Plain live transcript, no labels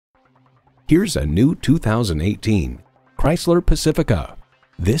Here's a new 2018 Chrysler Pacifica.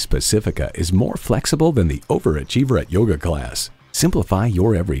 This Pacifica is more flexible than the overachiever at yoga class. Simplify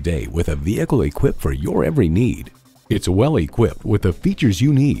your everyday with a vehicle equipped for your every need. It's well equipped with the features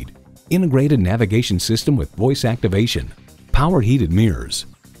you need. Integrated navigation system with voice activation, power heated mirrors,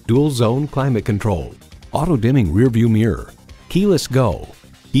 dual zone climate control, auto dimming rear view mirror, keyless go,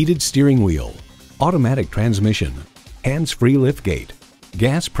 heated steering wheel, automatic transmission, hands-free liftgate,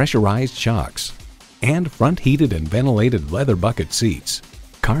 gas pressurized shocks, and front heated and ventilated leather bucket seats.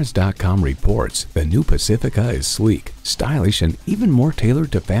 Cars.com reports the new Pacifica is sleek, stylish, and even more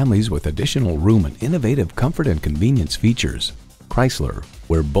tailored to families with additional room and innovative comfort and convenience features. Chrysler,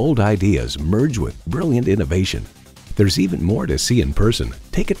 where bold ideas merge with brilliant innovation. There's even more to see in person.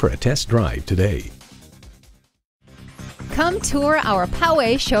 Take it for a test drive today. Come tour our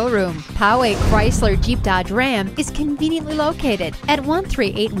Poway showroom. Poway Chrysler Jeep Dodge Ram is conveniently located at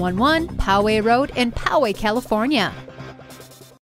 13811 Poway Road in Poway, California.